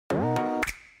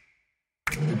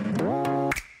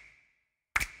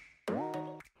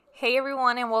Hey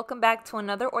everyone, and welcome back to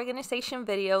another organization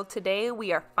video. Today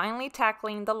we are finally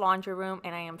tackling the laundry room,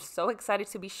 and I am so excited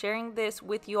to be sharing this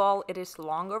with you all. It is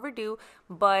long overdue,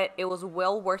 but it was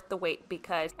well worth the wait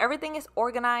because everything is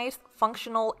organized,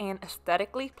 functional, and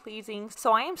aesthetically pleasing.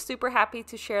 So I am super happy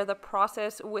to share the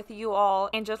process with you all.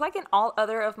 And just like in all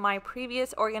other of my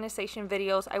previous organization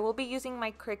videos, I will be using my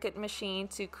Cricut machine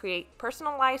to create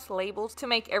personalized labels to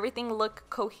make everything look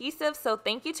cohesive. So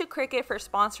thank you to Cricut for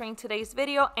sponsoring today's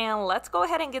video, and let's go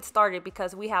ahead and get started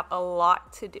because we have a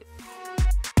lot to do.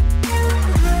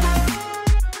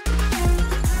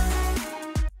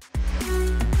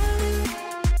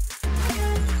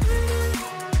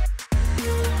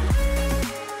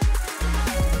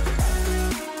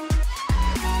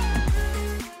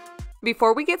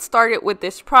 Before we get started with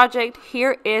this project,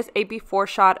 here is a before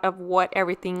shot of what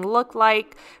everything looked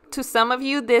like. To some of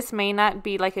you, this may not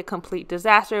be like a complete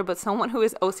disaster, but someone who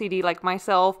is OCD like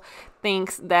myself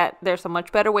thinks that there's a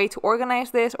much better way to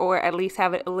organize this, or at least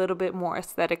have it a little bit more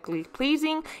aesthetically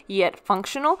pleasing yet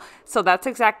functional. So that's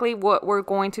exactly what we're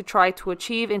going to try to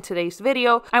achieve in today's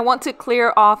video. I want to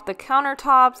clear off the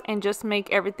countertops and just make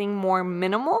everything more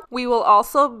minimal. We will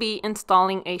also be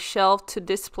installing a shelf to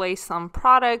display some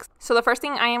products. So the first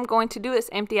thing I am going to do is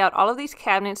empty out all of these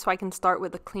cabinets so I can start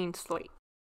with a clean slate.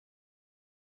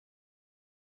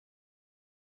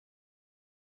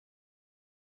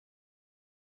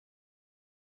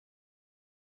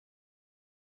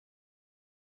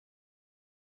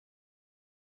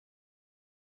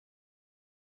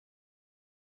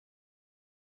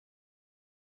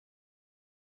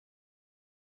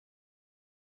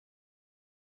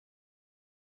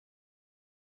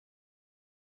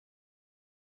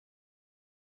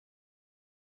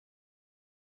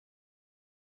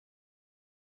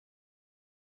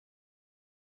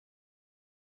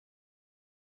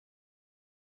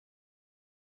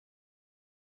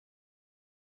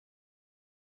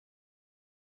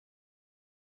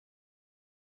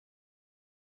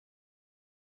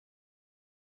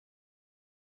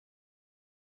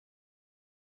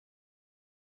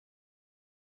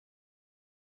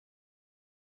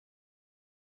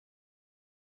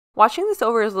 Watching this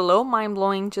over is a little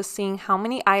mind-blowing, just seeing how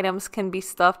many items can be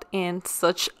stuffed in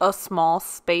such a small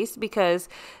space, because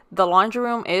the laundry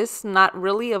room is not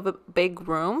really a big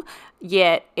room,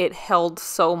 yet it held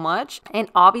so much. And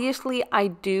obviously I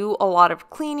do a lot of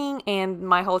cleaning, and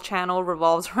my whole channel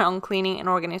revolves around cleaning and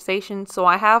organization, so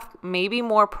I have maybe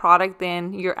more product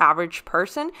than your average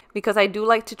person, because I do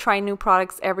like to try new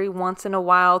products every once in a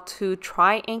while to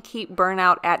try and keep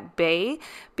burnout at bay,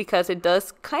 because it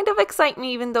does kind of excite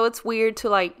me, even though it's weird to,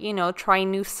 like, you know, try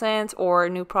new scents or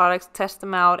new products, test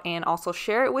them out, and also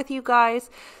share it with you guys.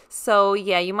 So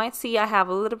yeah, you might see I have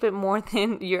a little bit more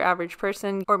than your average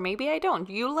person, or maybe I don't.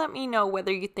 You let me know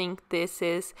whether you think this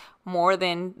is more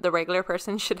than the regular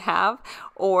person should have,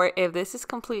 or if this is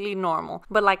completely normal.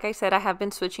 But like I said, I have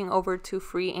been switching over to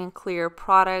free and clear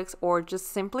products, or just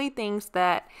simply things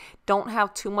that don't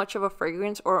have too much of a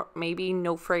fragrance, or maybe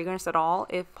no fragrance at all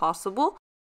if possible.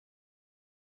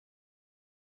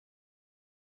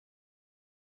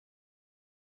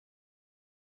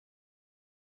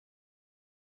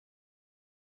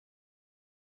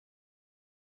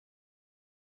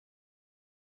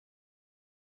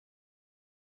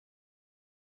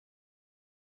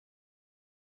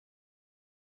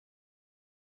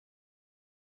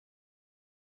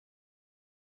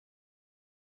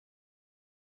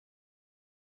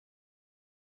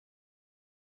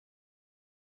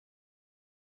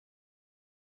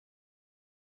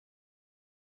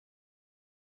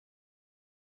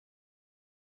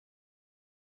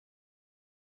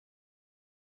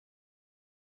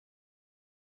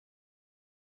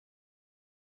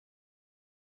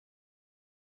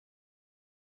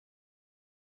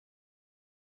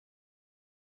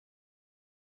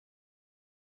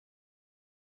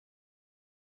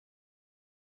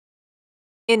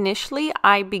 Initially,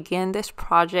 I began this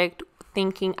project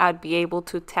thinking I'd be able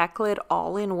to tackle it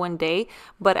all in one day,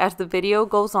 but as the video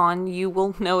goes on, you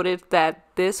will notice that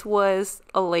this was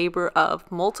a labor of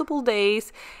multiple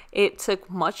days. It took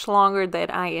much longer than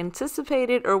I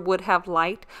anticipated or would have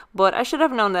liked, but I should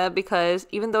have known that, because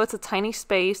even though it's a tiny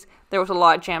space, there was a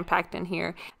lot jam-packed in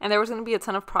here, and there was going to be a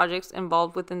ton of projects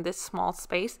involved within this small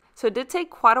space. So it did take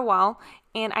quite a while,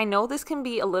 and I know this can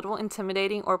be a little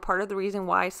intimidating, or part of the reason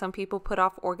why some people put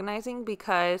off organizing,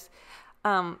 because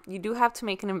You do have to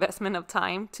make an investment of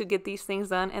time to get these things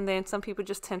done, and then some people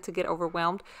just tend to get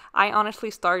overwhelmed. I honestly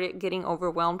started getting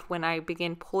overwhelmed when I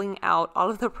began pulling out all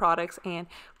of the products and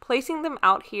placing them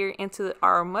out here into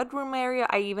our mudroom area.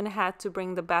 I even had to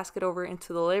bring the basket over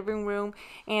into the living room,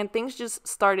 and things just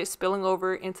started spilling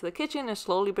over into the kitchen, and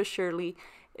slowly but surely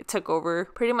it took over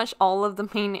pretty much all of the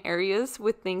main areas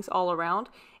with things all around.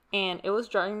 And it was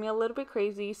driving me a little bit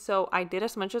crazy, so I did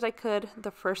as much as I could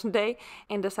the first day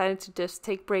and decided to just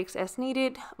take breaks as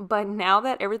needed. But now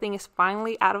that everything is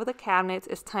finally out of the cabinets,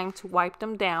 it's time to wipe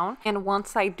them down. And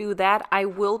once I do that, I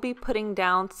will be putting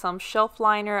down some shelf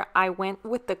liner. I went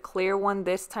with the clear one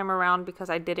this time around because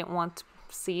I didn't want to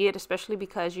see it, especially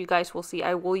because you guys will see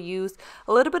I will use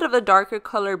a little bit of a darker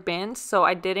color bin, so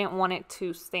I didn't want it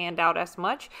to stand out as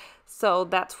much. So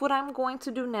that's what I'm going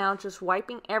to do now, just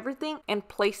wiping everything and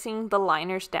placing the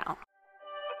liners down.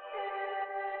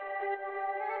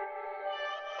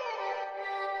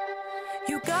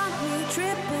 You got me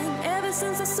tripping ever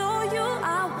since I saw you.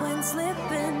 I went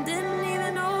slipping, didn't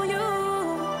even know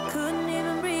you, couldn't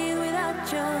even breathe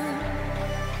without you.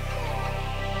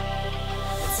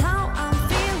 It's how I'm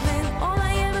feeling, all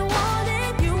I ever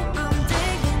wanted. You, I'm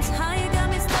digging, it's how you got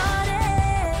me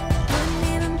started, couldn't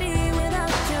even be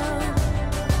without you.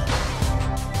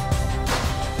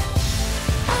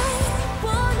 I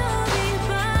wanna be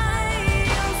by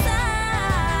your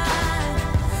side,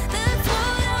 that's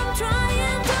what I'm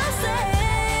trying to say.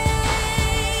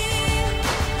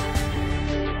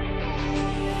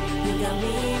 You got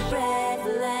me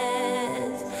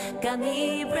breathless, got me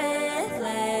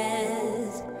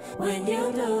breathless, when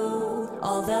you do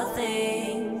all the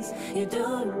things you do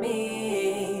to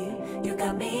me. You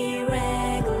got me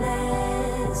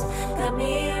reckless, got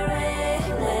me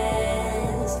reckless,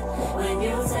 when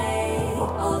you say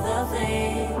all the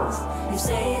things you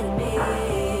say to me.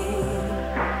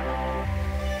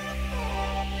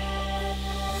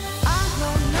 I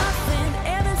know nothing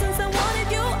ever since I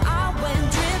wanted you. I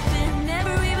went dripping,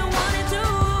 never even wanted to,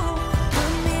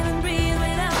 couldn't even breathe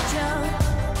without you.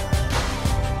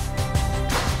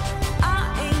 I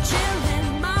ain't chilling,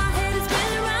 my head is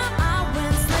spinning round. I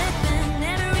went slipping,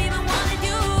 never even wanted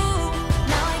you,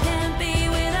 now I can't be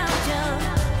without you.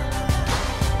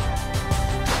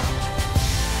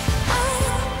 I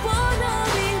wanna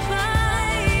be by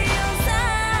your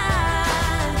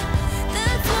side,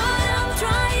 that's what I'm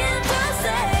trying to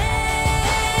say.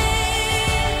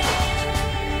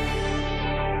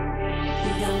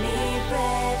 You got me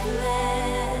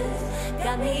breathless,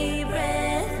 got me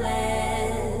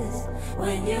breathless,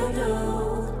 when you do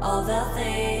all the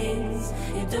things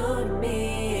you do to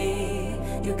me.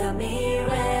 You got me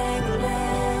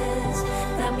reckless,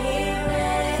 got me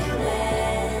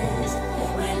reckless,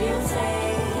 when you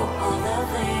say all the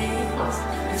things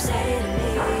you say to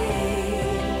me.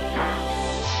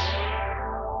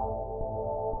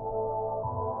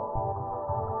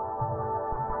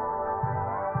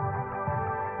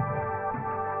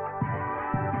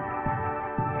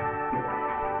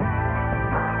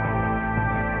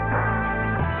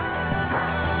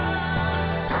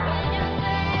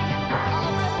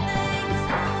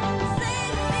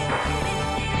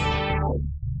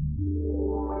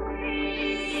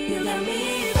 You got me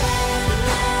breathless,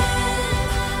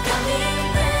 got me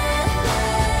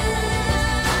breathless,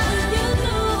 when you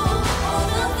do all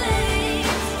the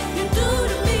things you do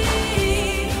to me.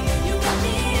 You got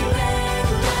me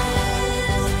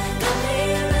reckless, got me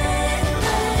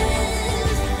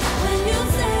reckless, when you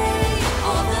say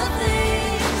all the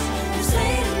things you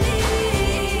say to me.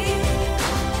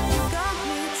 You got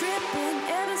me tripping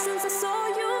ever since I saw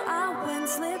you. I went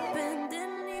slipping,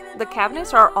 didn't even. The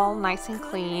cabinets are all nice and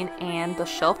clean and the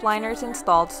shelf liners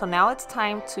installed, so now it's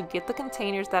time to get the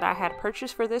containers that I had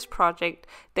purchased for this project.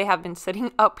 They have been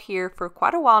sitting up here for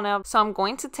quite a while now, so I'm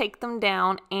going to take them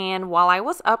down. And while I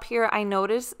was up here, I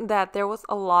noticed that there was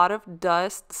a lot of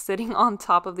dust sitting on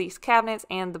top of these cabinets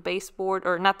and the baseboard,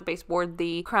 or not the baseboard,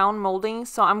 the crown molding.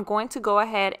 So I'm going to go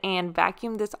ahead and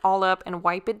vacuum this all up and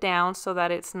wipe it down so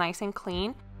that it's nice and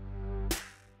clean.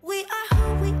 We are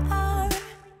who we are.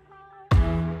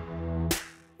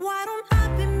 Why don't I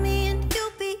be me and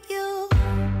you be you?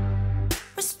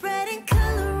 We're spreading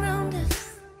color around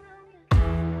us.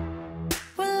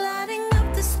 We're lighting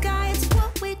up the sky, it's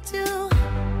what we do.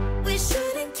 We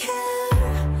shouldn't care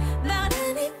about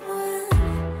anyone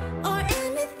or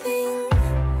anything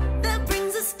that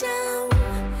brings us down.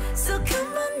 So come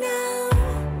on now,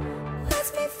 let's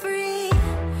be free.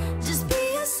 Just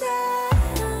be yourself.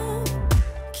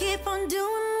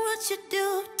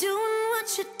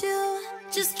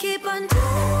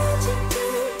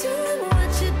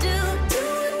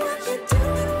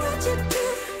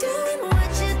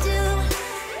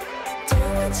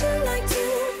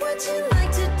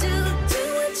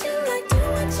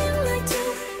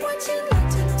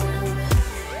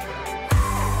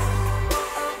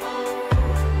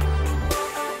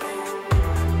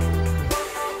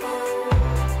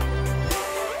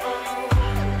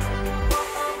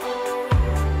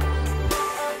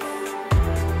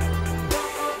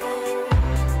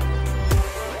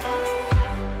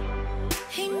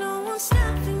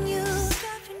 stopping you.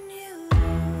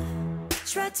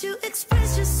 Try to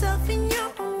express yourself in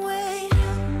your own way,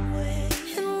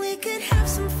 and we could have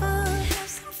some fun.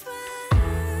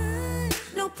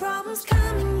 No problems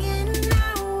coming in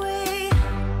our way.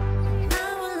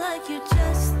 I would like you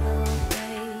just the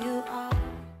way you are.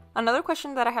 Another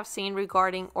question that I have seen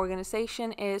regarding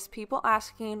organization is people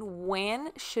asking, when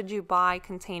should you buy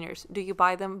containers? Do you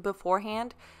buy them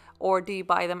beforehand or do you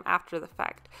buy them after the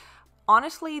fact?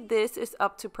 Honestly, this is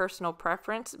up to personal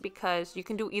preference because you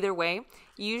can do either way.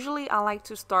 Usually I like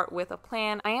to start with a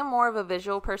plan. I am more of a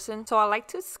visual person, so I like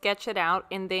to sketch it out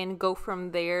and then go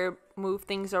from there, move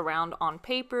things around on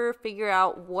paper, figure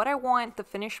out what I want the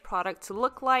finished product to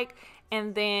look like,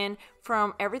 and then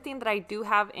from everything that I do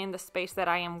have in the space that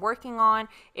I am working on,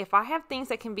 if I have things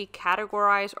that can be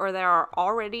categorized or that are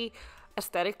already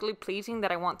aesthetically pleasing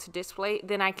that I want to display,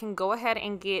 then I can go ahead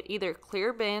and get either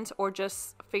clear bins or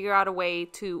just figure out a way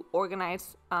to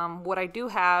organize what I do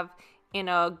have in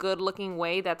a good looking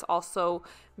way that's also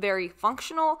very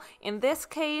functional. In this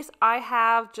case, I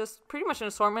have just pretty much an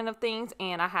assortment of things,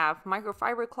 and I have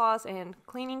microfiber cloths and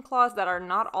cleaning cloths that are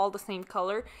not all the same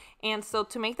color. And so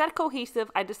to make that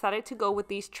cohesive, I decided to go with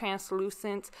these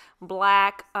translucent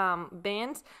black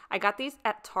bins. I got these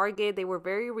at Target. They were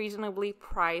very reasonably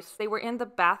priced. They were in the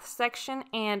bath section,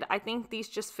 and I think these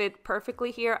just fit perfectly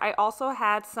here. I also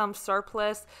had some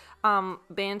surplus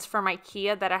bins from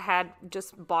IKEA that I had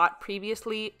just bought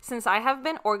previously. Since I have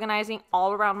been organizing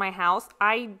all around my house,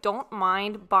 I don't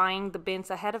mind buying the bins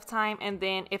ahead of time, and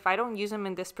then if I don't use them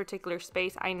in this particular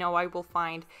space, I know I will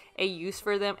find a use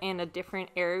for them in a different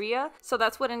area. So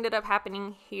that's what ended up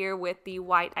happening here with the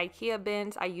white IKEA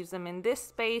bins. I use them in this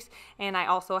space, and I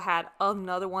also had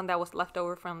another one that was left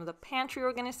over from the pantry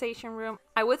organization room.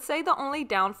 I would say the only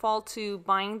downfall to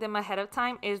buying them ahead of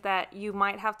time is that you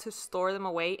might have to store them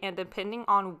away, and depending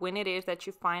on when it is that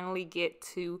you finally get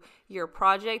to your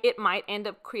project, it might end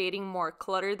up creating more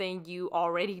clutter than you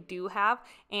already do have.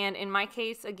 And in my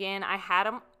case, again, I had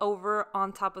them over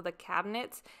on top of the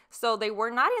cabinets, so they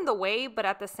were not in the way, but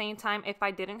at the same time, if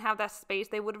I didn't have that space,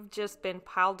 they would have just been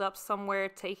piled up somewhere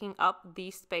taking up the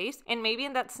space. And maybe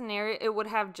in that scenario, it would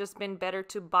have just been better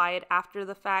to buy it after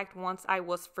the fact, once I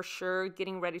was for sure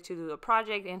getting ready to do the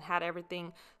project and had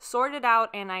everything sorted out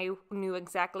and I knew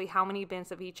exactly how many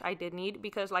bins of each I did need.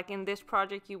 Because like in this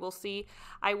project, you will see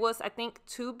I was, I think,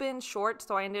 2 bins short,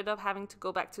 so I ended up having to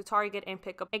go back to Target and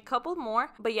pick up a couple more.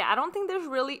 But yeah, I don't think there's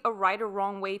really a right or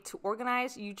wrong way to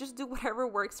organize. You just do whatever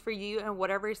works for you and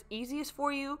whatever is easiest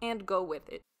for you and go with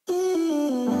it.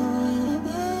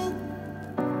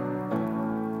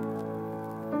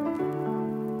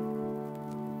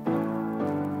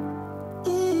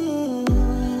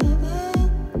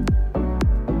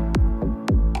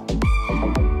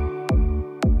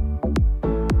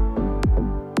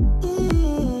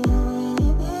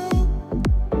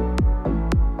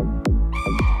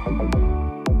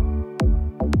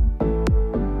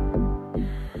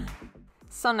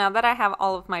 So now that I have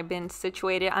all of my bins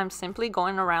situated, I'm simply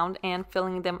going around and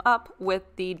filling them up with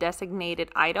the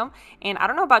designated item. And I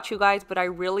don't know about you guys, but I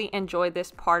really enjoy this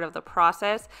part of the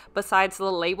process. Besides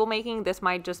the label making, this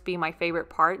might just be my favorite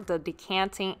part, the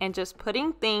decanting and just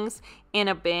putting things in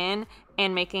a bin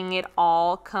and making it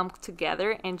all come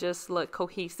together and just look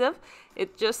cohesive.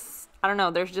 It just, I don't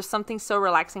know, there's just something so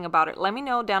relaxing about it. Let me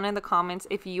know down in the comments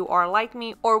if you are like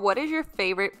me, or what is your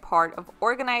favorite part of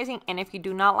organizing. And if you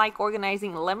do not like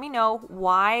organizing, let me know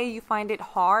why you find it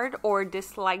hard or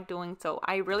dislike doing so.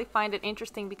 I really find it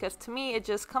interesting because to me it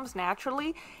just comes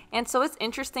naturally, and so it's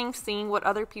interesting seeing what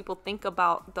other people think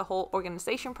about the whole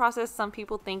organization process. Some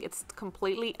people think it's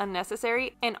completely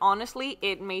unnecessary, and honestly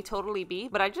it may totally be,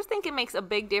 but I just think it makes a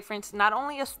big difference, not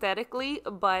only aesthetically,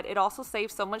 but it also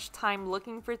saves so much time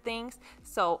looking for things.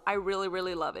 So I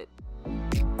really love it.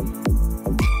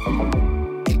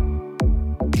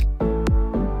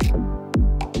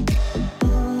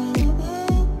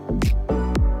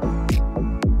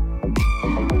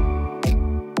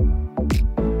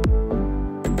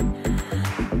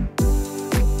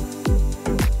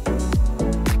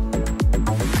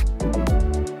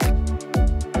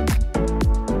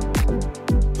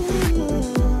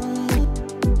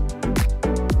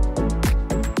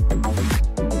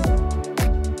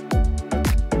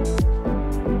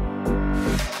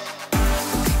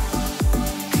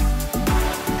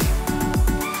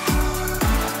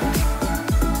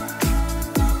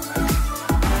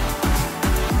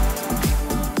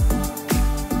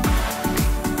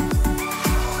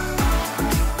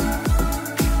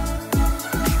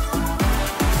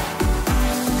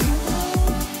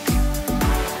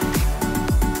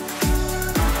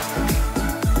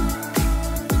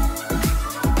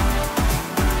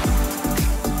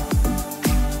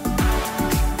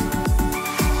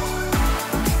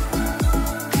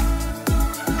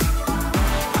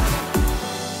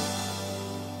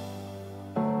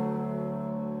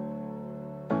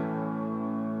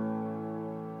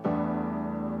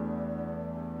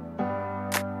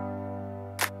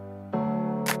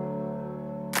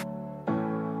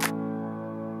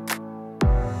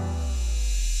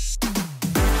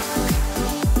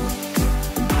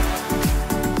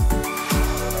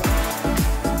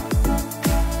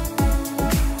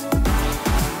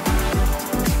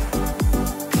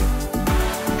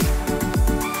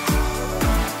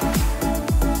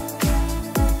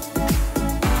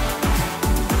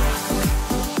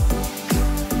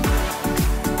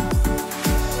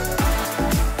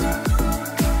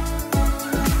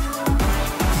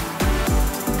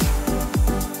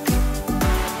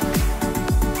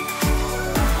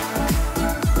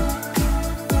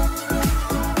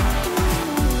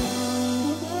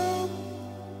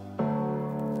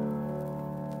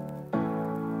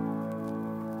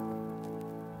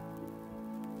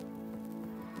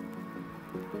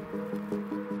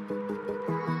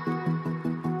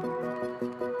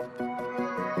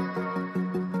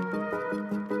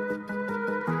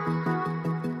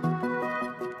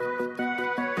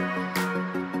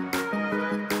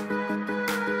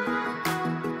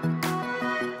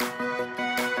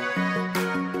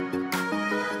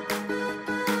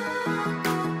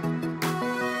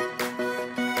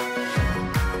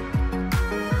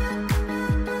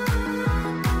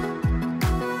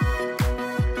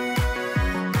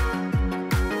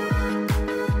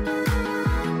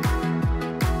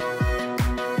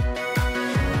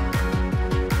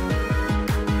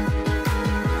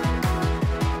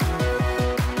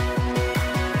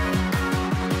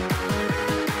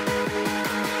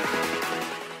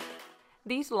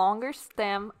 longer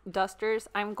stem dusters,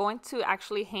 I'm going to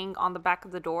actually hang on the back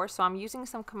of the door. So I'm using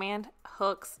some command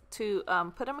hooks to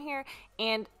put them here,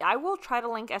 and I will try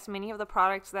to link as many of the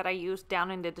products that I use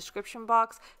down in the description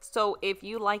box. So if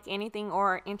you like anything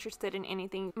or are interested in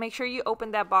anything, make sure you open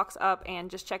that box up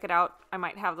and just check it out. I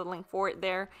might have the link for it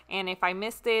there. And if I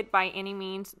missed it by any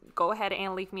means, go ahead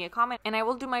and leave me a comment and I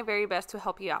will do my very best to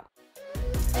help you out.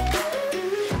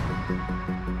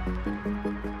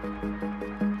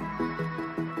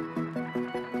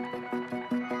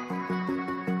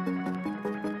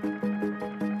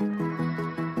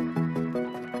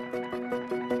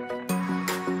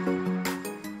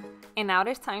 And now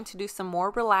it's time to do some more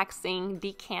relaxing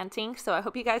decanting. So I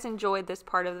hope you guys enjoyed this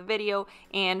part of the video.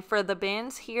 And for the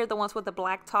bins here, the ones with the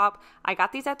black top, I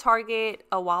got these at Target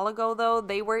a while ago though.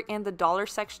 They were in the dollar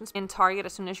sections in Target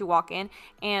as soon as you walk in.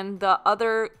 And the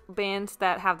other bins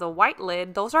that have the white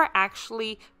lid, those are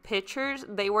actually pitchers.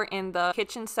 They were in the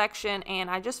kitchen section,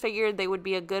 and I just figured they would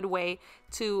be a good way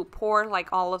to pour like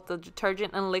all of the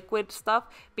detergent and liquid stuff,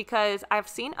 because I've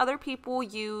seen other people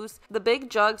use the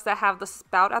big jugs that have the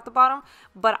spout at the bottom,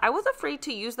 but I was afraid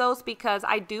to use those because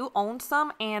I do own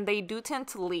some and they do tend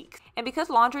to leak. And because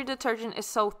laundry detergent is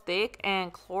so thick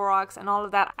and Clorox and all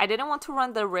of that, I didn't want to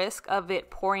run the risk of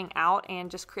it pouring out and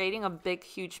just creating a big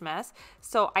huge mess.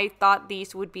 So I thought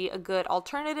these would be a good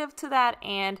alternative to that,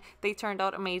 and they turned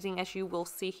out amazing, as you will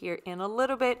see here in a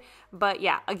little bit. But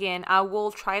yeah, again, I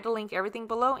will try to link everything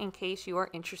below in case you are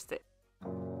interested.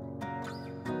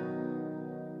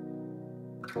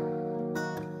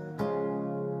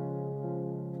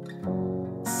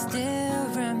 Still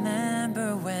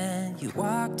remember when you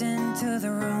walked into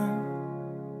the room.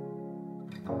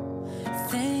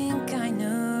 Think I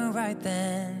knew right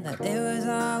then that it was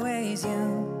always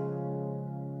you.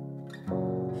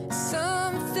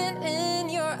 Something in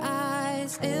your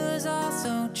eyes, it was all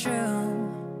so true.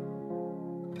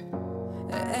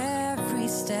 Every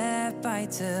step I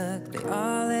took, they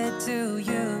all led to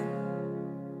you.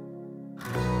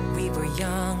 We were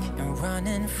young and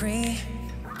running free.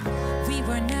 We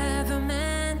were never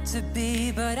meant to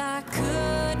be, but I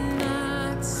could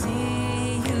not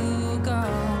see you go.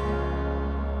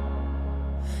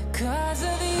 'Cause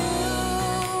of you,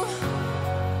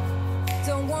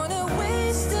 don't wanna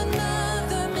waste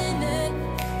another minute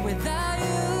without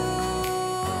you,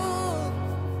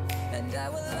 and I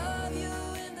will love you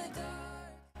in the dark.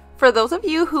 For those of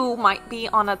you who might be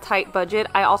on a tight budget,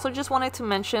 I also just wanted to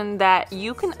mention that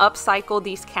you can upcycle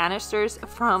these canisters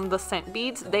from the scent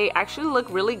beads. They actually look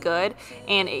really good,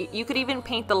 and you could even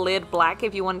paint the lid black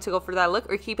if you wanted to go for that look,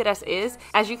 or keep it as is.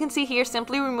 As you can see here,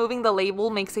 simply removing the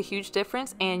label makes a huge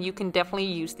difference, and you can definitely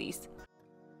use these.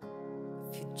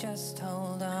 If you just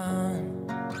hold on.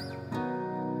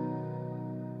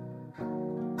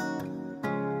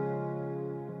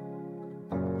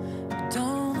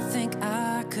 Don't think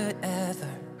I could ever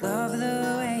love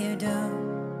the way you do.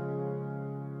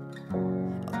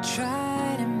 I'll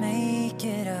try to make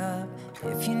it up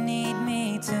if you need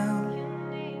me to.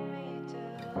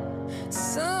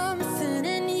 Something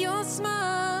in your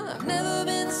smile, I've never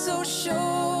been so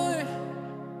sure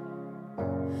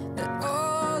that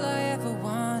all I ever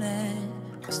wanted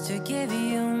was to give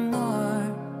you more.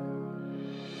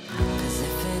 'Cause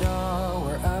if it all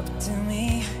were up to me,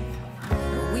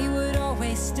 we would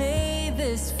always stay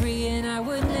this free, and I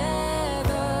would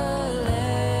never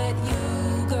let you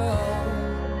go.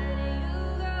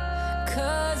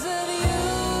 'Cause of you,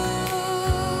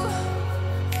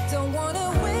 don't wanna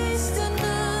waste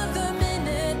another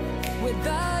minute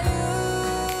without you.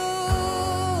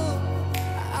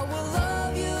 I will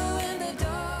love you in the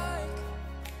dark.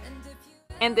 And if you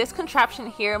And this contraption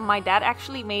here, my dad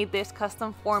actually made this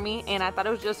custom for me, and I thought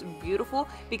it was just beautiful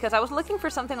because I was looking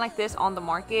for something like this on the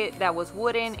market that was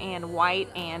wooden and white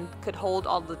and could hold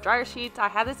all the dryer sheets. I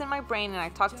had this in my brain and I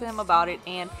talked to him about it,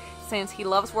 and since he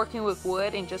loves working with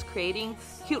wood and just creating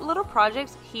cute little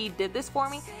projects, he did this for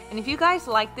me. And if you guys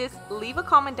like this, leave a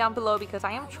comment down below, because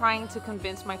I am trying to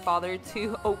convince my father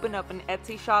to open up an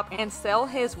Etsy shop and sell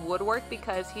his woodwork,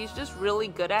 because he's just really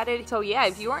good at it. So yeah,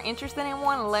 if you are interested in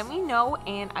one, let me know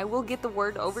and I will get the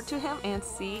word over to him and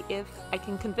see if I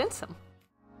can convince him.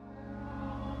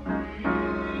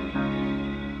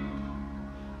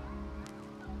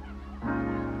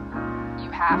 You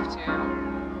have to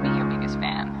be your biggest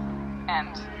fan.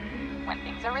 And when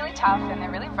things are really tough and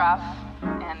they're really rough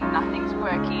and nothing's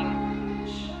working,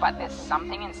 but there's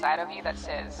something inside of you that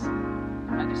says,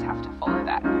 I just have to follow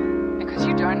that. Because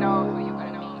you don't know who you're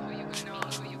going to meet, who you're going to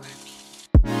meet, who you're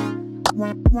going to meet.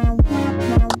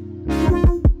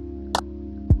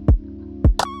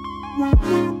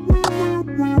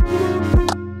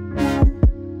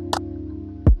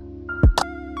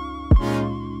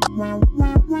 Because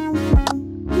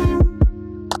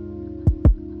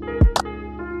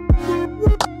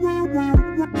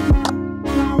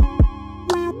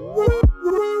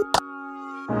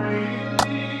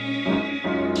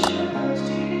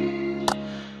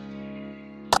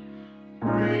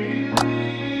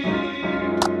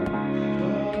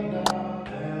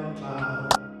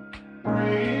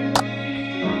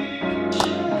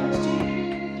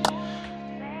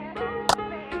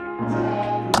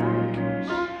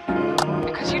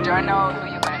you don't know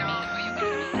who you're gonna meet.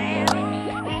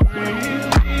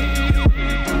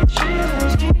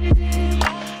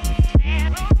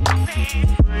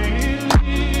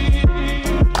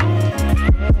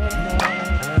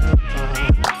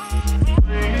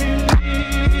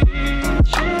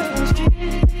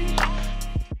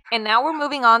 And now we're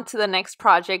moving on to the next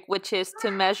project, which is to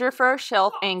measure for our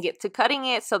shelf and get to cutting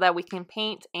it so that we can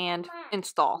paint and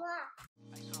install.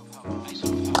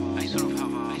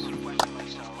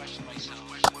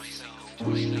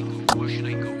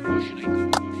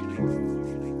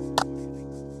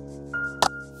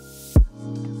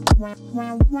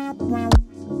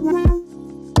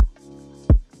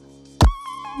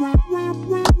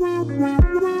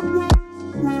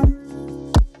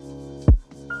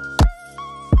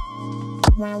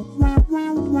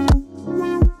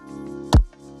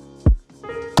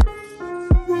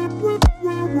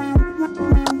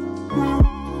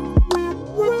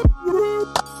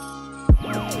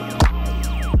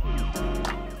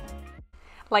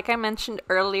 Like I mentioned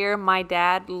earlier, my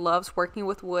dad loves working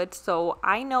with wood, so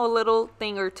I know a little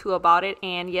thing or two about it.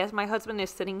 And yes, my husband is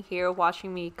sitting here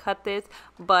watching me cut this,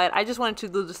 but I just wanted to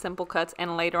do the simple cuts,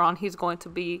 and later on he's going to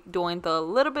be doing the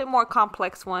little bit more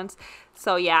complex ones.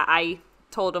 So yeah, I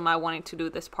told him I wanted to do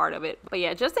this part of it. But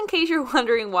yeah, just in case you're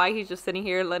wondering why he's just sitting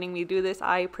here letting me do this,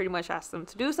 I pretty much asked him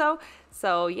to do so.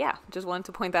 So yeah, just wanted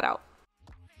to point that out.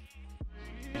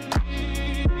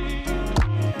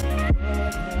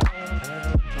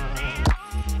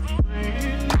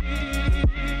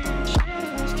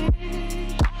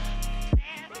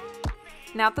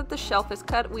 Now that the shelf is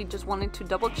cut, we just wanted to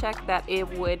double check that it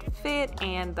would fit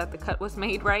and that the cut was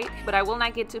made right. But I will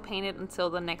not get to paint it until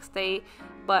the next day.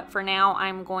 But for now,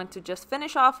 I'm going to just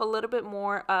finish off a little bit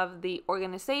more of the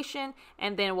organization,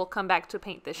 and then we'll come back to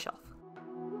paint this shelf.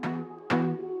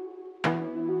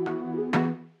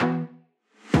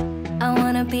 I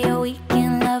wanna be a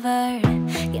weekend lover.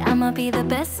 Yeah, I'ma be the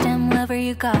best damn lover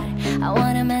you got. I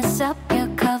wanna mess up your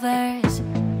covers.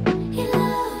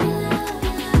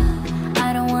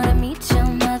 I don't wanna meet your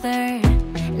mother.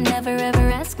 Never ever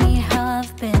ask me how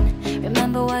I've been.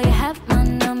 Remember why you have my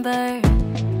number.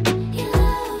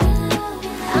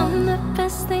 I'm the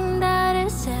best thing that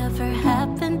has ever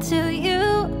happened to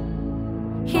you.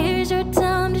 Here's your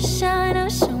time to shine. Now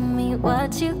show me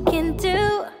what you can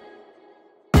do.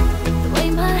 The way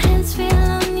my hands feel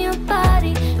on your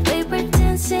body, the way we're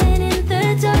dancing in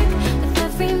the dark. With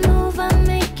every move I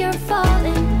make, you're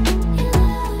falling.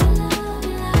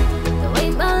 The way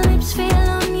my lips feel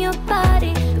on your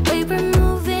body, the way we're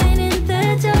moving in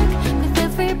the dark. With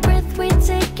every breath we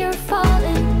take, you're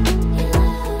falling.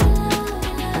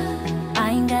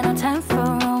 I ain't got no time for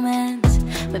romance,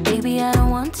 but baby I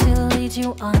don't want to lead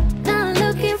you on. Not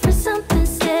looking for something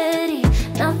steady,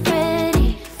 not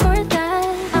ready for that.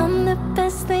 I'm the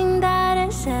best thing that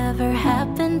has ever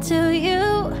happened to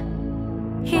you.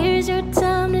 Here's your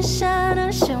time to shine.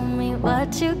 Now show me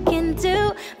what you can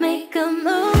do. Make a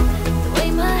move. The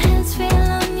way my hands feel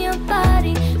on your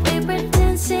body, the way we're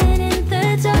dancing in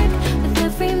the dark. With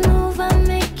every move I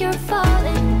make, you're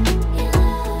falling.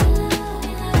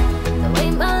 The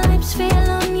way my lips feel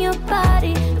on your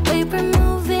body, the way we're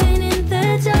moving in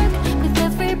the dark. With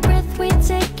every breath we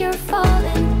take, you're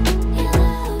falling.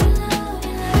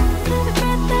 Every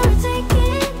breath that we're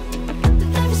taking,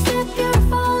 with every step you're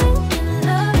falling in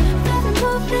love. With every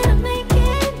move that I'm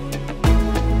making,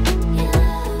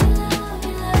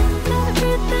 every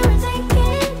breath that we're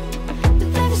taking,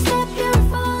 with every step you're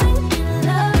falling in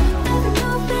love. With every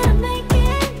move that I'm making.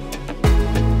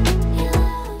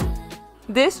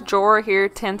 This drawer here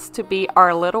tends to be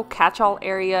our little catch-all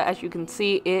area. As you can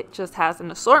see, it just has an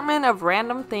assortment of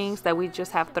random things that we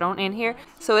just have thrown in here.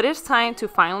 So it is time to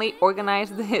finally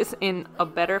organize this in a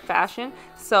better fashion.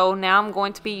 So now I'm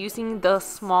going to be using the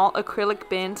small acrylic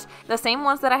bins, the same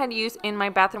ones that I had used in my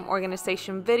bathroom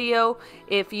organization video.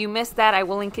 If you missed that, I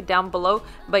will link it down below.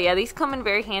 But yeah, these come in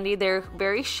very handy. They're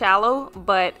very shallow,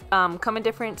 but come in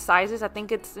different sizes. I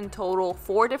think it's in total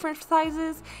 4 different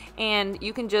sizes, and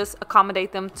you can just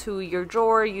accommodate them to your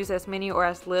drawer, use as many or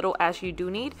as little as you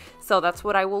do need. So that's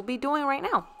what I will be doing right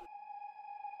now.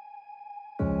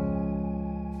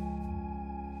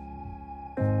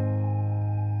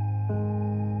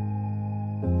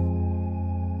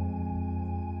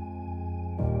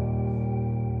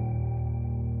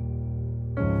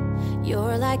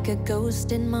 like a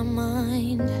ghost in my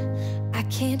mind. I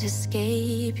can't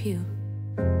escape you.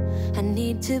 I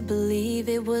need to believe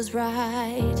it was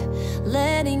right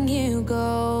letting you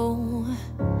go,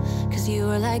 'cause you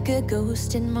are like a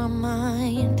ghost in my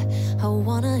mind. I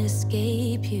wanna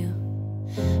escape you,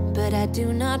 but I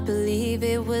do not believe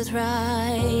it was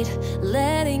right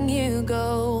letting you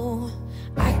go.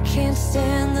 I can't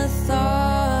stand the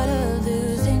thought of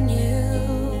losing you.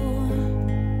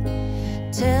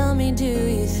 Tell me, do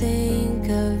you think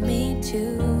of me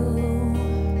too?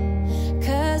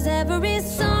 'Cause every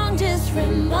song just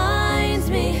reminds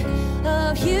me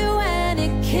of you and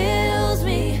it kills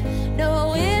me.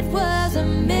 No, it was a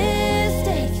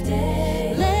mistake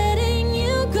letting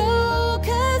you go.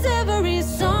 'Cause every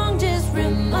song just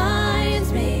reminds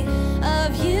me of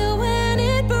you and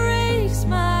it breaks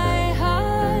my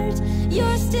heart.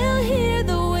 You're still here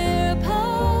though we're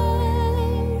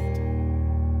apart.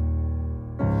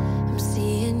 I'm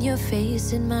seeing your face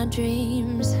in my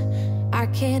dreams. I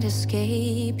can't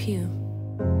escape you.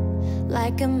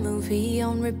 Like a movie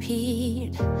on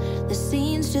repeat, the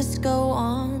scenes just go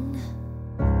on.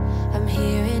 I'm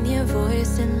hearing your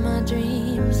voice in my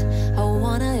dreams. I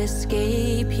wanna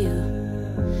escape you.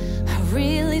 I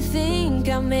really think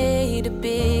I made a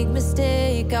big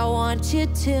mistake. I want you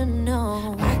to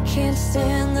know I can't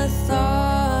stand the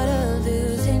thought of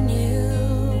losing you.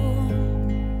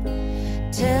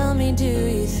 Tell me, do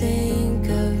you think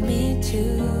of me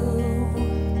too?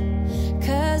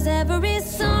 'Cause every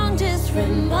song just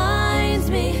reminds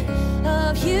me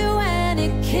of you and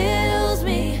it kills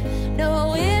me.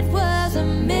 No, it was a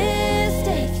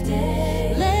mistake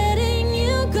letting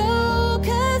you go.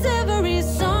 'Cause every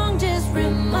song just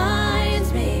reminds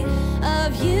me of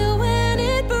you and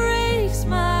it breaks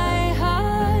my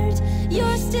heart.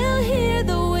 You're still here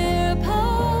though we're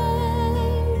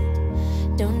apart.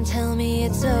 Don't tell me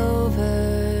it's over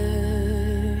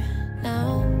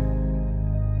now.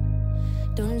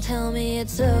 Don't tell me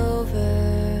it's over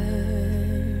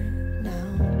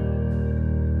now.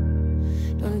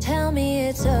 Don't tell me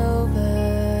it's over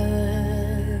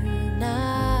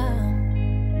now.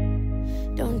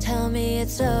 Don't tell me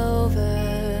it's over.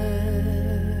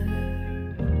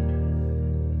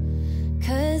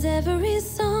 'Cause every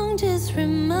song just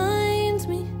reminds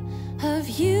me of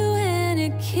you and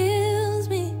it kills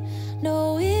me.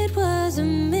 No, it was a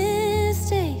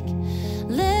mistake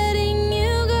letting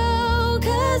you go.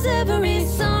 'Cause every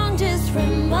song just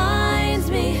reminds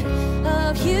me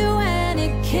of you and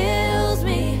it kills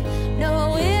me. No,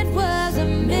 it was a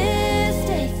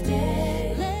mistake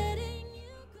letting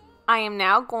you go. I am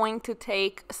now going to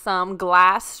take some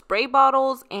glass spray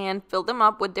bottles and fill them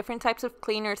up with different types of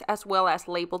cleaners, as well as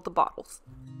label the bottles.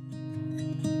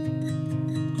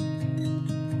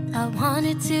 I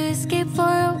wanted to escape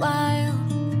for a while.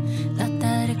 Thought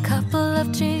that a couple of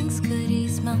drinks could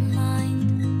ease my mind.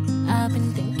 I've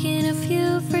been thinking of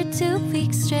you for 2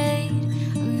 weeks straight.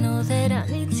 I know that I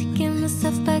need to get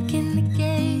myself back in the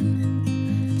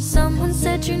game. Someone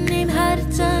said your name had a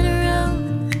turn around.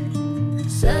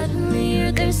 Suddenly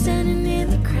you're there standing in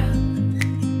the crowd.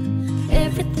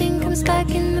 Everything comes back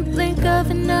in the blink of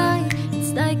an eye.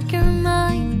 It's like you're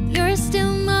mine, you're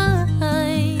still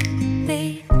mine.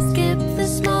 They skip the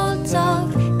small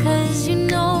talk, 'cause you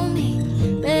know me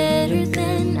better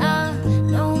than I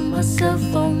know myself.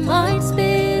 Oh, mine's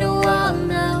been a while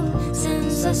now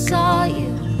since I saw you,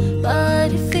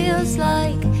 but it feels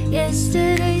like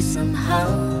yesterday somehow.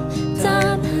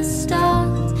 Time has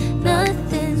stopped,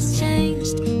 nothing's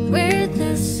changed, we're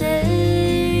the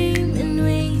same. And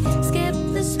we skip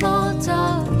the small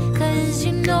talk, 'cause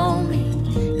you know me,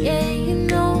 yeah, you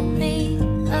know me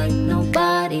like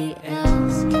nobody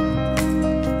else.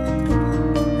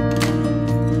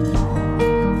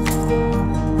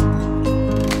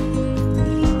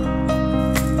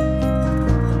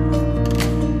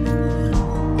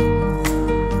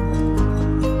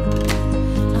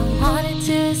 I wanted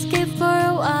to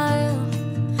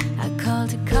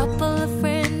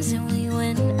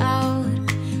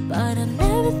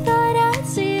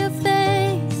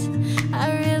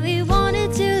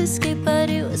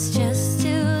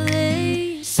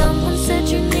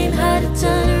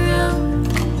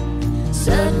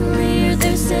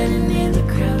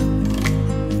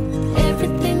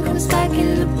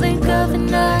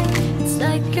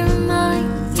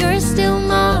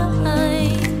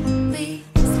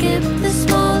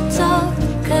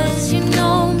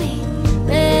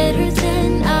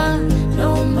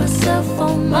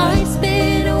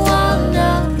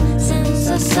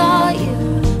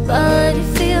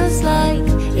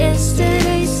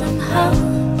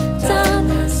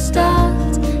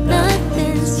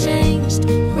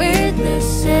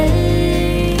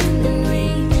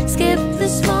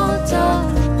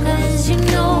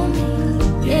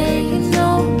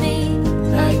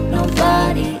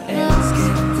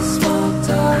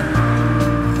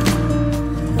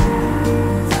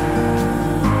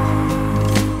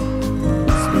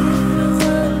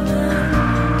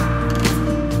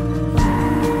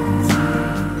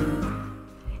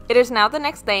It is now the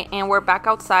next day and we're back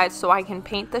outside so I can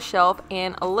paint the shelf.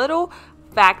 And a little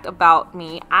fact about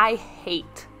me, I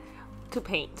hate to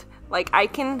paint. Like, I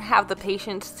can have the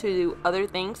patience to do other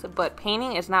things, but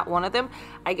painting is not one of them.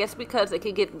 I guess because it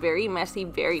could get very messy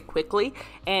very quickly,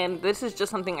 and this is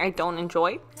just something I don't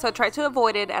enjoy. So I try to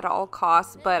avoid it at all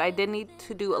costs, but I did need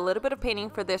to do a little bit of painting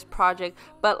for this project.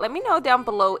 But let me know down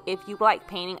below if you like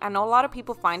painting. I know a lot of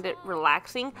people find it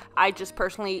relaxing. I just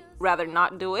personally rather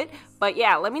not do it. But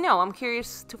yeah, let me know. I'm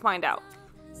curious to find out.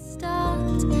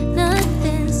 Stopped,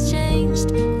 nothing's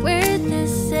changed. We're the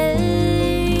same.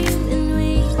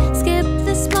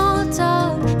 Small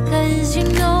talk, cause you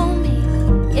know me,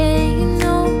 yeah, you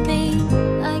know me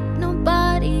like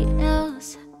nobody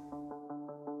else.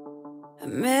 I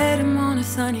met him on a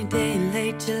sunny day in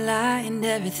late July, and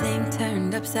everything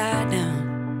turned upside down.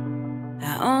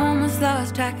 I almost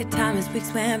lost track of time as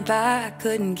weeks went by. I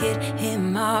couldn't get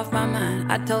him off my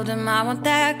mind. I told him I want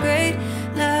that great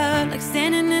love, like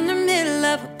standing in the middle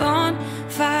of a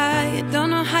bonfire. You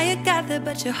don't know how you got there,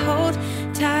 but you hold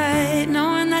tight,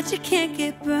 knowing that you can't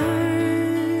get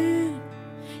burned.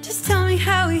 Just tell me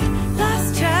how we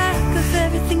lost track of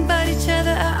everything but each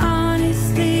other. I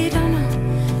honestly don't know.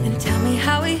 And tell me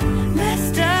how we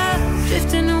messed up,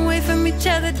 drifting away from each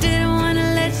other. Didn't want to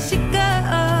let you go.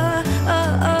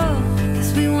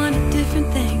 Cause we wanted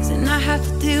different things, and I have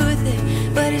to deal with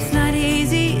it, but it's not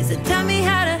easy. So tell me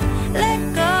how to let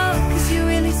go, cause you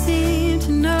really seem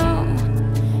to know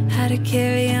how to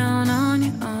carry on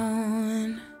your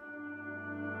own.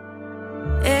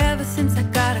 Ever since I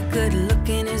got a good look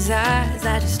in his eyes,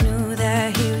 I just knew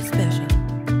that he was special.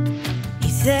 He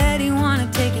said he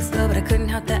wanted to take it slow, but I couldn't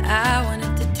help that I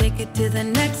wanted to take it to the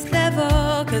next level.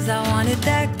 Cause I wanted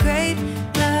that great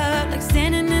love, like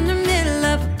standing in the middle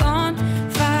of a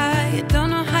bonfire. You don't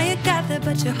know how you got there,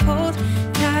 but you hold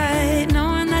tight,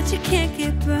 knowing that you can't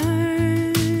get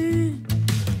burned.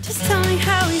 Just tell me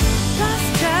how we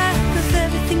lost track of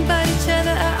everything but each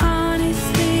other. I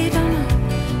honestly don't know.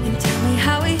 And tell me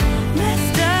how we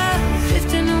messed up,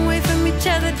 drifting away from each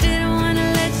other. Didn't want to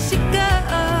let you go.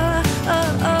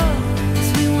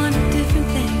 Cause we wanted different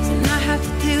things, and I have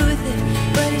to deal with it,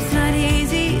 but it's not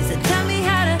easy. So tell me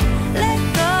how to let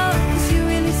go, cause you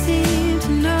really seem to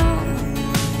know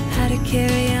how to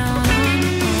carry on.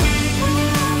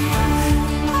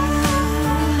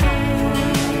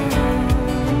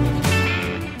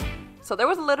 So there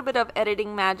was a little bit of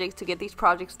editing magic to get these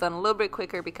projects done a little bit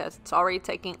quicker because it's already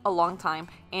taking a long time.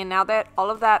 And now that all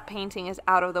of that painting is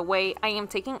out of the way, I am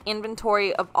taking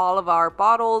inventory of all of our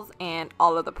bottles and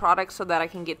all of the products so that I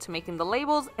can get to making the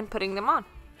labels and putting them on.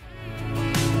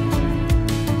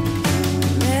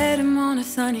 Met him on a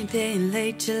sunny day in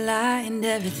late July, and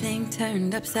everything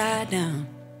turned upside down.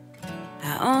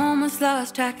 I almost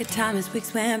lost track of time as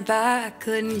weeks went by. I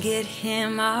couldn't get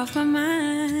him off my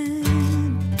mind.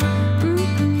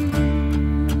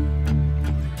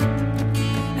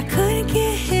 Couldn't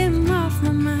get him off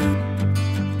my mind.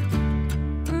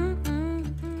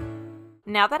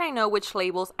 Now that I know which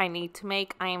labels I need to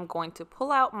make, I am going to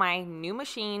pull out my new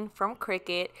machine from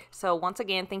Cricut. So once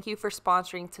again, thank you for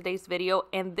sponsoring today's video.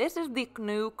 And this is the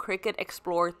new Cricut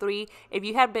Explorer 3. If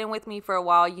you have been with me for a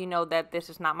while, you know that this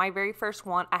is not my very first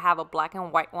one. I have a black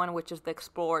and white one, which is the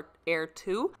Explorer Air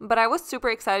 2. But I was super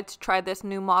excited to try this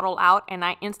new model out, and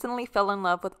I instantly fell in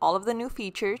love with all of the new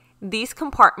features. These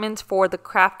compartments for the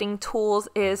crafting tools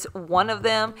is one of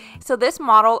them. So this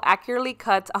model accurately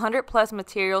cuts 100 plus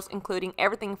materials, including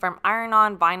everything from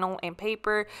iron-on, vinyl, and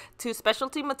paper to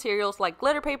specialty materials like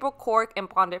glitter paper, cork, and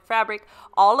bonded fabric,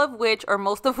 all of which, or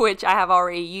most of which, I have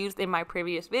already used in my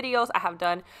previous videos. I have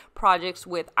done projects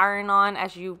with iron-on,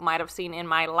 as you might have seen in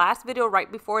my last video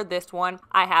right before this one.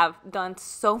 I have done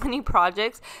so many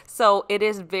projects, so it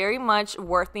is very much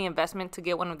worth the investment to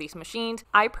get one of these machines.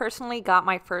 I personally got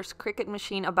my first Cricut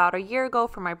machine about a year ago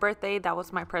for my birthday. That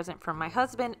was my present from my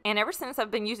husband, and ever since I've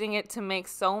been using it to make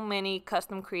so many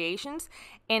custom creations.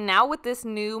 And now with this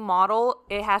new model,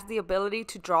 it has the ability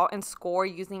to draw and score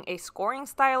using a scoring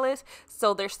stylus.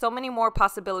 So there's so many more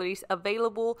possibilities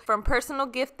available, from personal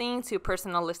gifting to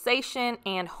personalization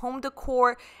and home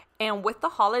decor. And with the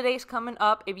holidays coming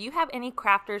up, if you have any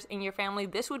crafters in your family,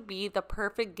 this would be the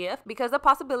perfect gift because the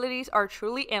possibilities are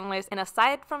truly endless. And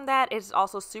aside from that, it's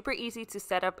also super easy to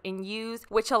set up and use,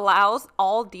 which allows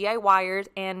all DIYers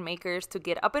and makers to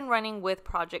get up and running with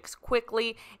projects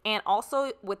quickly. And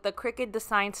also with the Cricut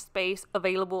Design Space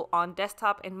available on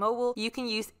desktop and mobile, you can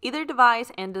use either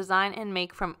device and design and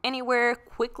make from anywhere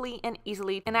quickly and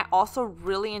easily. And I also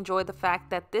really enjoy the fact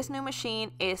that this new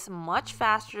machine is much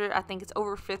faster. I think it's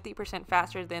over 50% 50%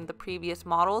 faster than the previous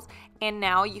models. And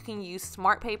now you can use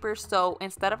smart paper, so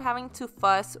instead of having to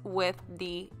fuss with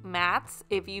the mats,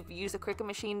 if you've used a Cricut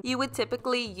machine, you would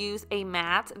typically use a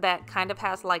mat that kind of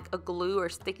has like a glue or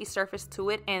sticky surface to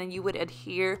it, and you would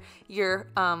adhere your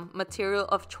material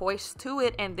of choice to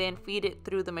it and then feed it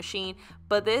through the machine.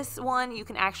 But this one, you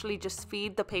can actually just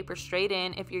feed the paper straight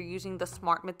in if you're using the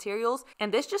smart materials,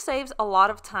 and this just saves a lot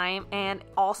of time. And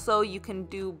also you can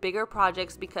do bigger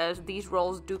projects because these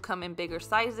rolls do come in bigger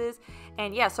sizes.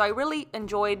 And yeah, so I really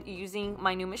enjoyed using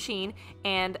my new machine,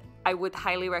 and I would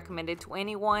highly recommend it to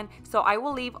anyone. So I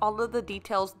will leave all of the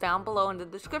details down below in the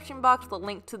description box, the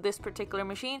link to this particular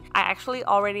machine. I actually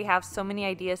already have so many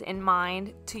ideas in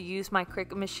mind to use my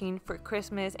Cricut machine for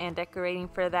Christmas and decorating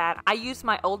for that. I used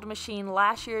my old machine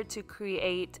last year to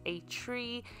create a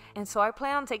tree, and so I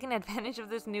plan on taking advantage of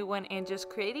this new one and just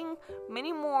creating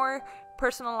many more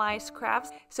personalized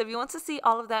crafts. So if you want to see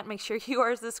all of that, make sure you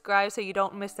are subscribed so you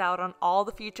don't miss out on all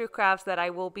the future crafts that I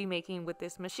will be making with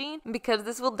this machine, because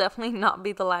this will definitely not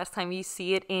be the last time you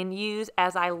see it in use,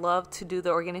 as I love to do the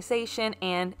organization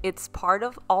and it's part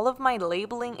of all of my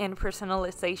labeling and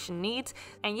personalization needs.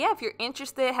 And yeah, if you're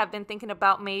interested, have been thinking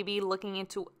about maybe looking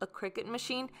into a Cricut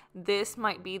machine, this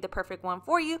might be the perfect one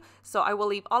for you. So I will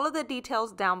leave all of the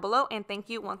details down below, and thank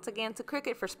you once again to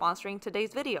Cricut for sponsoring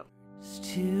today's video.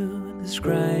 To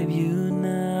describe you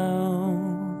now,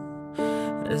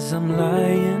 as I'm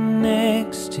lying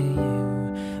next to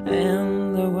you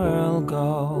and the world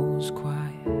goes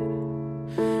quiet,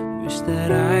 wish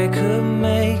that I could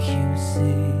make you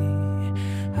see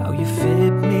how you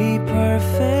fit me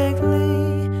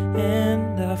perfectly,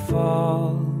 and I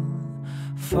fall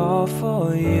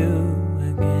for you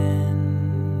again.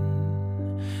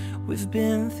 We've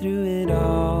been through it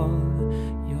all,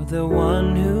 you're the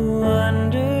one who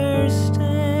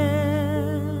understands.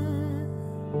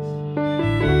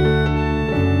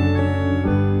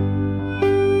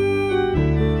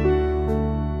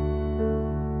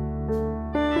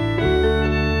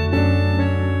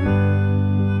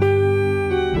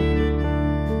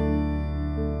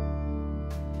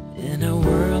 In a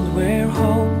world where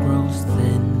hope grows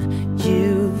thin,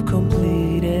 you've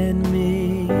completed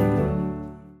me.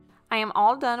 I am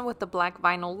all done with the black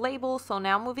vinyl label, so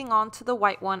now moving on to the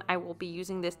white one. I will be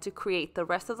using this to create the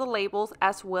rest of the labels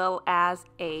as well as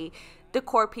a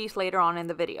decor piece later on in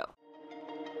the video.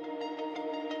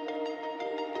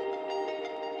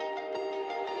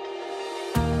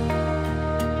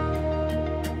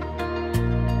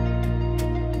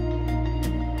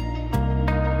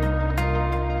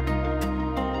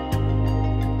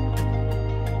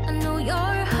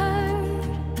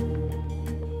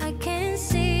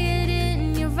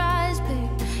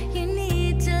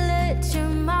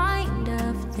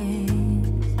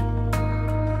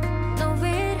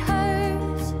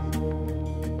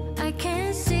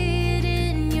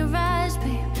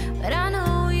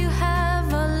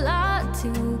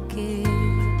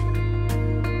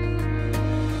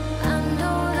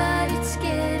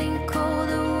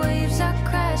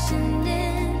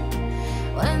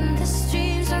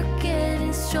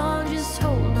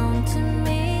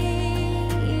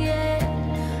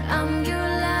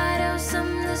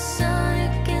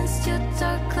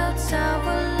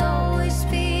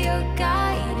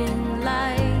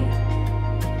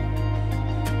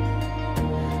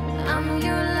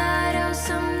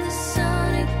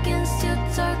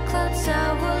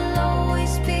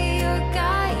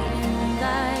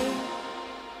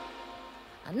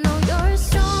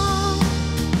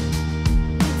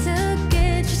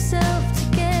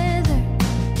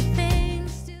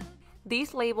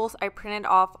 These labels I printed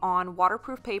off on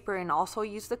waterproof paper and also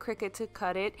used the Cricut to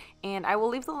cut it, and I will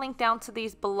leave the link down to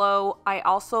these below. I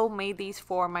also made these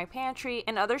for my pantry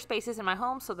and other spaces in my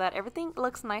home so that everything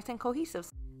looks nice and cohesive.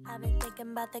 I've been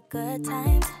thinking about the good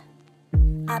times.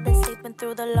 I've been sleeping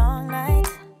through the long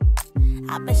nights.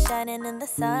 I've been shining in the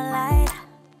sunlight.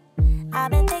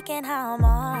 I've been thinking how I'm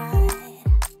alright.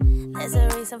 There's a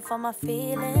reason for my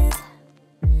feelings.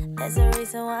 There's a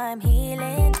reason why I'm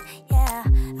healing. Yeah,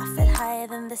 I feel higher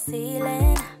than the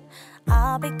ceiling,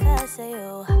 all because of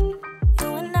you.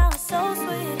 You and I are so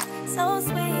sweet, so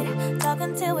sweet.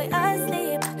 Talking till we're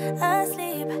asleep,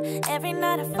 asleep. Every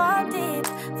night I fall deep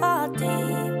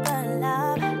but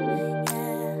love,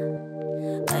 yeah.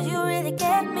 But you really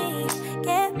get me,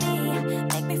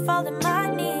 make me fall to my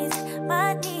knees,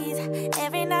 my knees.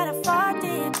 Every night I fall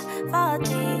deep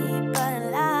but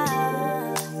love.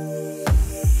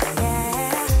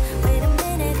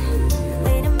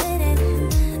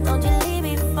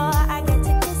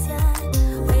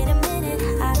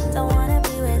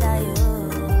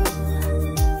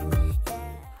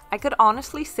 I could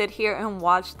honestly sit here and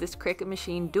watch this Cricut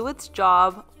machine do its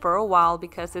job for a while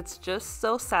because it's just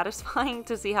so satisfying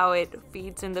to see how it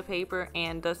feeds in the paper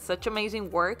and does such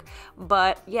amazing work.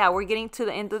 But yeah, we're getting to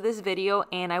the end of this video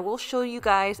and I will show you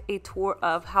guys a tour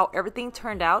of how everything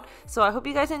turned out. So I hope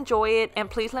you guys enjoy it, and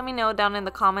please let me know down in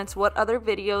the comments what other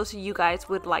videos you guys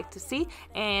would like to see.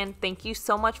 And thank you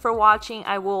so much for watching.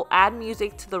 I will add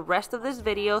music to the rest of this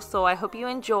video, so I hope you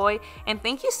enjoy, and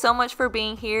thank you so much for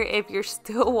being here if you're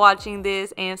still watching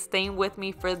this and staying with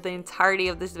me for the entirety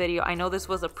of this video. I know this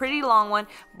was a pretty long one,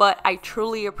 but I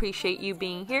truly appreciate you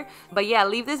being here. But yeah,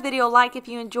 leave this video a like if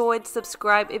you enjoyed,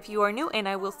 subscribe if you are new, and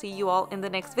I will see you all in the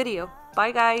next video.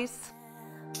 Bye guys.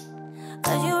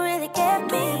 'Cause you really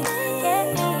get me,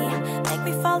 make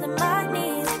me fall in my